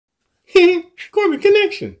Corbin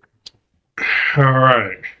connection. All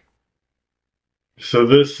right. So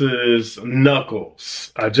this is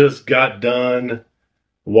Knuckles. I just got done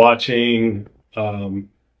watching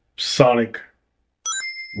Sonic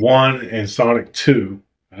 1 and Sonic 2.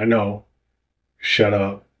 I know. Shut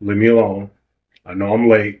up. Leave me alone. I know I'm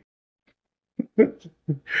late.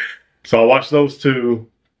 So I watched those two.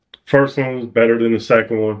 First one was better than the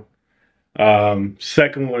second one.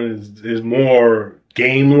 Second one is more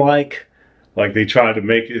game-like. Like they tried to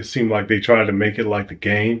make it seem like they tried to make it like the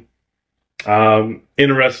game.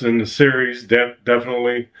 Interested in the series,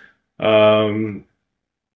 definitely.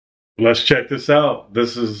 Let's check this out.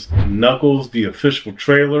 This is Knuckles, the official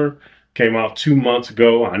trailer. Came out 2 months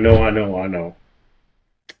ago. I know.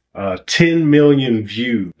 10 million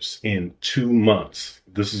views in 2 months.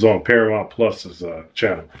 This is on Paramount Plus's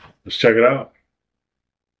channel. Let's check it out.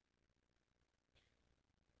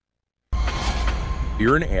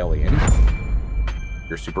 You're an alien.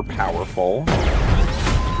 You're super powerful.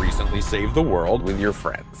 You recently saved the world with your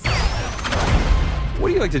friends. What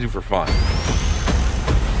do you like to do for fun?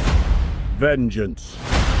 Vengeance.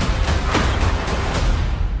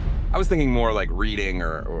 I was thinking more like reading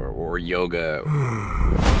or yoga.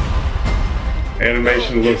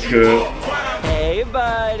 Animation looks good. Hey,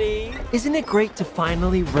 buddy. Isn't it great to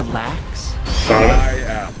finally relax? Sonic. I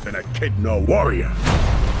am an echidna warrior.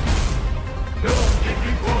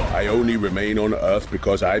 I only remain on Earth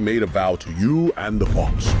because I made a vow to you and the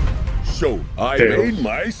Fox. So I made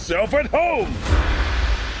myself at home.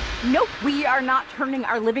 Nope, we are not turning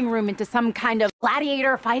our living room into some kind of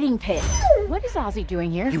gladiator fighting pit. What is Ozzy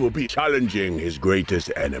doing here? He will be challenging his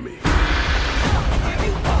greatest enemy.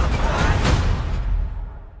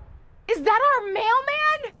 Is that our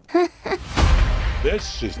mailman?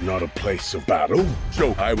 This is not a place of battle,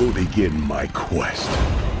 so I will begin my quest.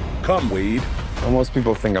 Come, Wade. Well, most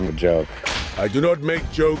people think I'm a joke. I do not make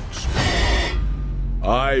jokes.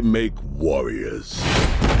 I make warriors.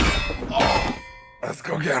 Let's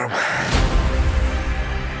go get him.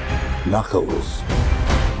 Knuckles.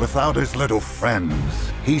 Without his little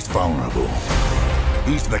friends, he's vulnerable.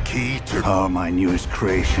 He's the key to my newest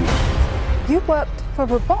creation. You worked for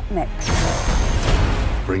Robotnik.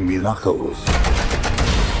 Bring me Knuckles.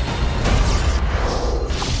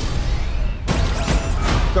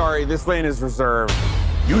 Sorry, this lane is reserved.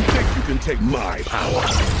 You think you can take my power?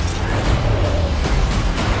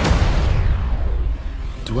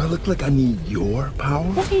 Do I look like I need your power?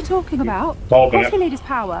 What are you talking about? Corbin. Of course we need his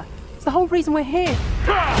power. It's the whole reason we're here.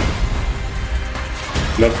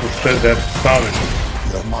 Knuckles said that to Sonic.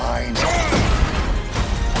 You're mine.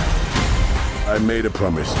 I made a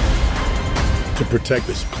promise to protect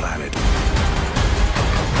this planet.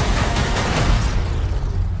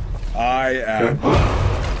 I am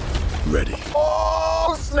ready.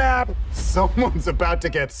 Oh, snap! Someone's about to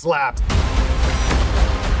get slapped.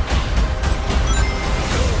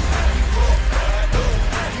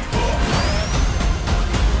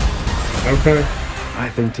 Okay. I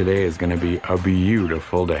think today is gonna be a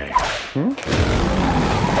beautiful day.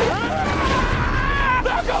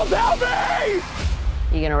 Knuckles, help me!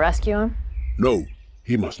 You gonna rescue him? No,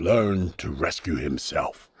 he must learn to rescue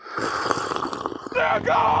himself.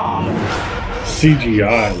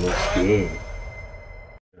 CGI looks good.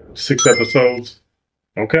 6 episodes.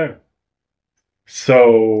 Okay.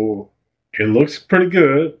 So it looks pretty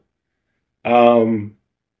good. I'm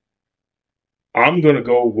gonna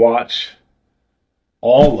go watch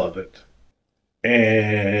all of it.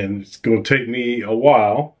 And it's gonna take me a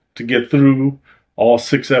while to get through all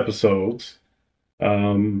 6 episodes.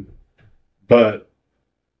 But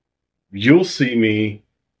you'll see me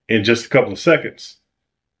in just a couple of seconds.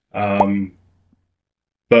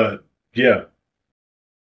 But yeah,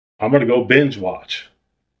 I'm gonna go binge watch.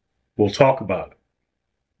 We'll talk about it.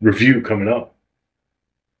 Review coming up.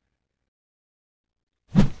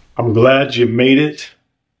 I'm glad you made it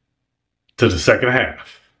to the second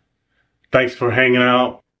half. Thanks for hanging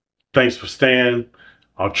out. Thanks for staying.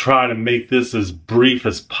 I'll try to make this as brief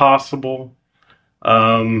as possible.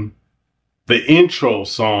 The intro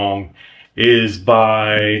song is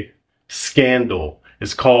by Scandal.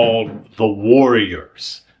 It's called The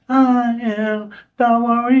Warriors. I am the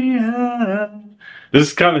warrior. This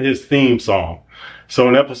is kind of his theme song. So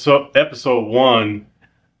in episode 1,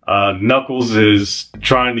 Knuckles is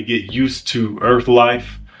trying to get used to Earth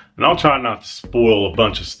life. And I'll try not to spoil a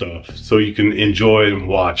bunch of stuff so you can enjoy it and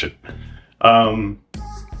watch it.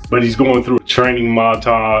 But he's going through a training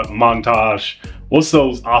montage. What's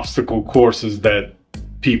those obstacle courses that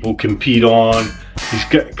people compete on? He's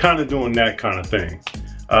kind of doing that kind of thing.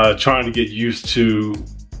 Trying to get used to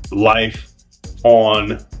life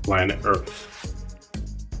on planet Earth.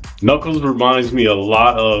 Knuckles reminds me a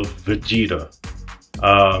lot of Vegeta.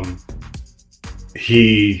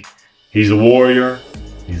 He's a warrior,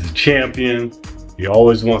 he's a champion, he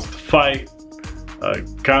always wants to fight,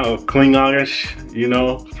 kind of Klingonish, you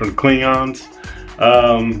know, from the Klingons.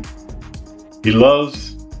 He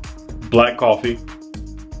loves black coffee,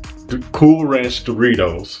 Cool Ranch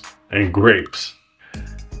Doritos, and grapes.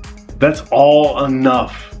 That's all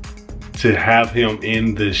enough to have him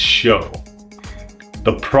in this show.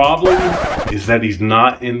 The problem is that he's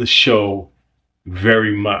not in the show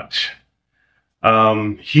very much.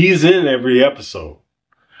 He's in every episode.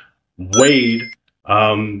 Wade,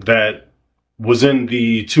 that was in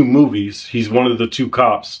the 2 movies. He's one of the 2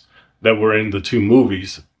 cops that were in the 2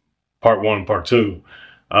 movies, part 1 and part 2.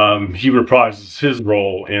 He reprises his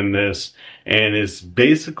role in this, and it's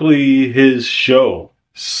basically his show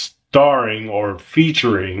starring or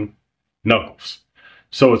featuring Knuckles.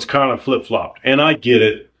 So it's kind of flip-flopped. And I get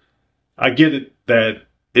it. I get it that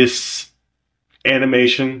it's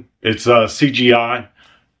animation. It's CGI.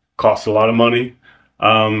 Costs a lot of money.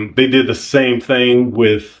 They did the same thing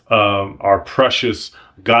with our precious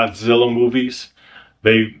Godzilla movies.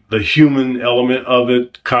 The human element of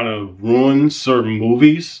it kind of ruins certain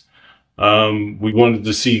movies. We wanted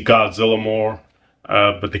to see Godzilla more,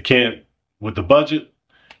 but they can't with the budget.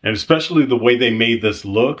 And especially the way they made this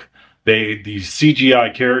look. The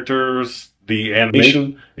CGI characters, the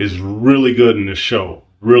animation is really good in this show.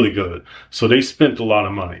 Really good. So they spent a lot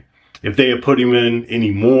of money. If they had put him in any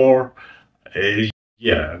more,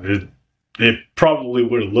 yeah, it probably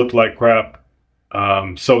would have looked like crap.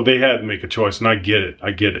 So they had to make a choice, and I get it. I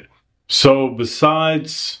get it. So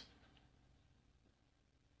besides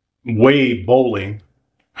Wade bowling,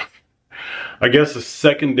 I guess the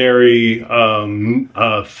secondary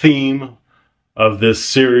theme of this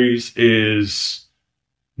series is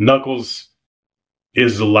Knuckles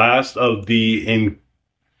is the last of the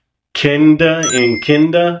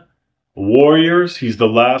Inkinda warriors. He's the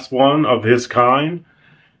last one of his kind,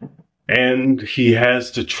 and he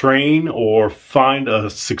has to train or find a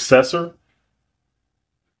successor.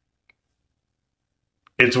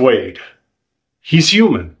 It's Wade. He's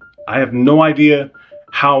human. I have no idea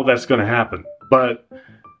how that's going to happen, but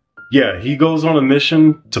yeah, he goes on a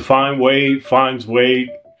mission to find Wade, finds Wade.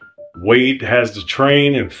 Wade has to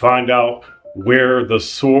train and find out where the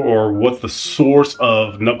source or what the source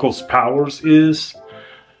of Knuckles' powers is.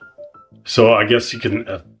 So I guess he can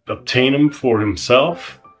obtain them for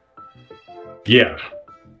himself. Yeah.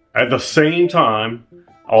 At the same time,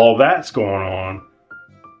 all that's going on,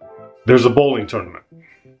 there's a bowling tournament.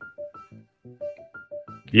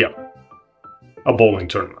 Yeah. A bowling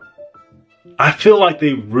tournament. I feel like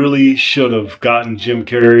they really should have gotten Jim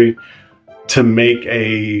Carrey to make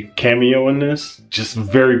a cameo in this, just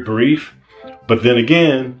very brief. But then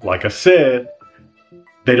again, like I said,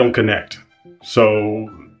 they don't connect. So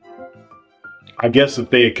I guess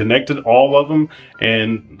if they had connected all of them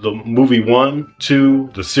and the movie 1,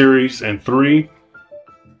 2, the series, and 3,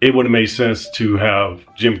 it would have made sense to have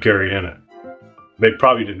Jim Carrey in it. They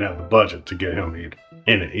probably didn't have the budget to get him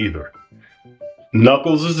in it either.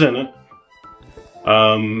 Knuckles is in it.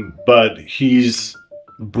 But he's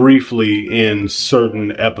briefly in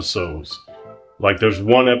certain episodes. Like there's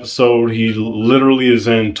one episode he literally is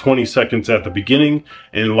in 20 seconds at the beginning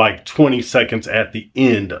and like 20 seconds at the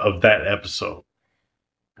end of that episode.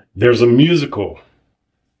 There's a musical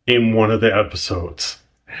in one of the episodes.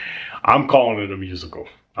 I'm calling it a musical.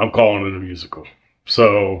 I'm calling it a musical.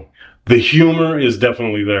 So the humor is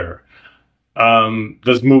definitely there.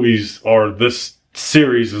 This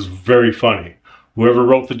series is very funny. Whoever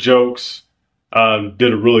wrote the jokes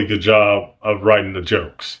did a really good job of writing the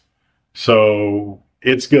jokes. So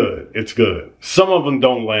it's good. It's good. Some of them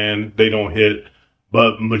don't land. They don't hit.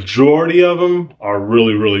 But majority of them are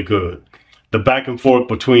really, really good. The back and forth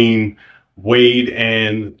between Wade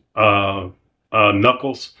and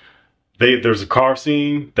Knuckles. There's a car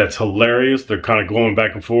scene that's hilarious. They're kind of going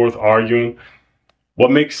back and forth, arguing.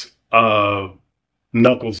 What makes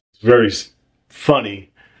Knuckles very funny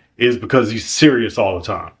is because he's serious all the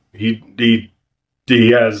time.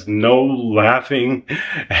 He has no laughing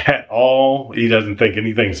at all. He doesn't think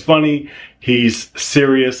anything's funny. He's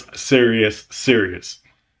serious, serious, serious.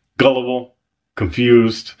 Gullible,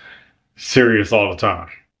 confused, serious all the time.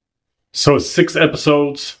 So it's 6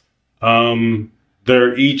 episodes.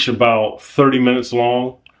 They're each about 30 minutes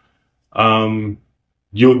long.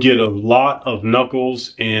 You'll get a lot of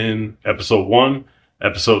Knuckles in episode 1,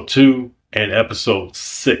 episode 2, and episode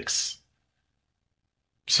 6.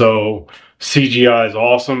 So CGI is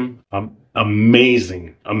awesome.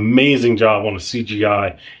 amazing job on the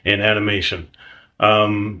CGI and animation.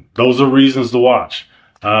 Those are reasons to watch.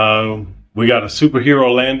 We got a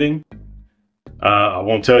superhero landing. I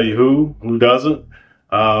won't tell you who doesn't.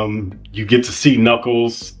 You get to see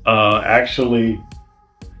Knuckles actually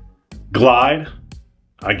glide.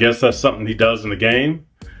 I guess that's something he does in the game.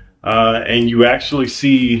 And you actually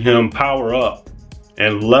see him power up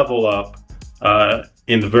and level up.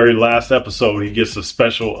 In the very last episode, he gets a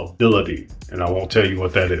special ability, and I won't tell you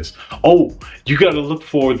what that is. Oh, you got to look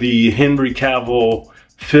for the Henry Cavill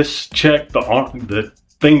fist check, the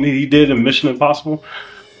thing that he did in Mission Impossible.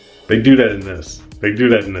 They do that in this.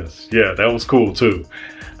 Yeah, that was cool too.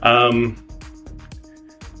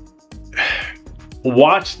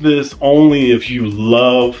 Watch this only if you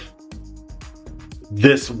love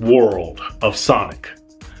this world of Sonic.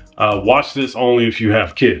 Watch this only if you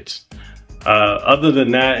have kids. Other than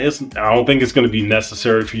that, I don't think it's going to be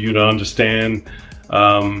necessary for you to understand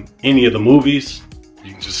any of the movies.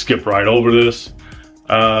 You can just skip right over this.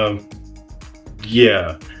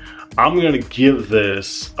 Yeah, I'm going to give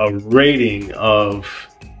this a rating of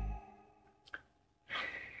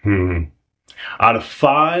out of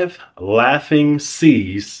 5 laughing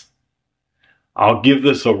C's. I'll give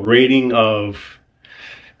this a rating of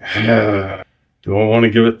do I want to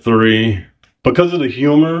give it 3 because of the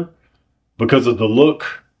humor, because of the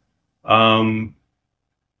look. I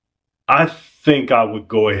think I would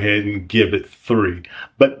go ahead and give it 3,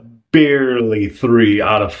 but barely 3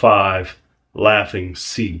 out of 5 laughing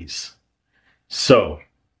C's. So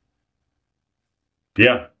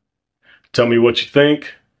yeah, tell me what you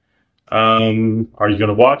think. Are you going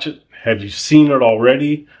to watch it? Have you seen it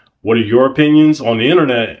already? What are your opinions? On the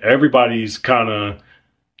internet, everybody's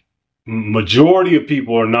majority of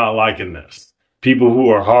people are not liking this. People who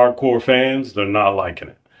are hardcore fans, they're not liking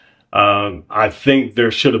it. I think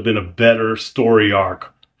there should have been a better story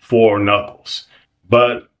arc for Knuckles.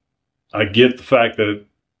 But I get the fact that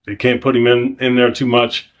they can't put him in there too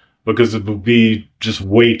much because it would be just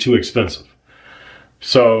way too expensive.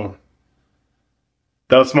 So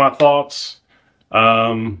that's my thoughts.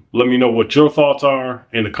 Let me know what your thoughts are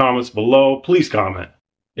in the comments below. Please comment.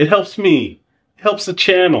 It helps me. It helps the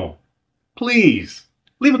channel. Please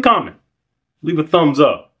leave a comment. Leave a thumbs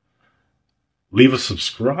up. Leave a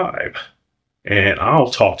subscribe. And I'll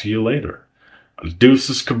talk to you later.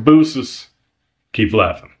 Deuces cabooses. Keep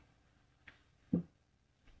laughing.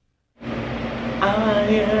 I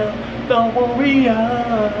am the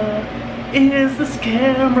warrior. Is this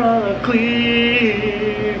camera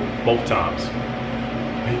clear? Both times.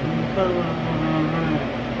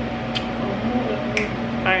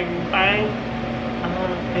 Bang, bang. I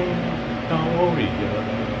am the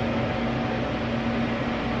warrior.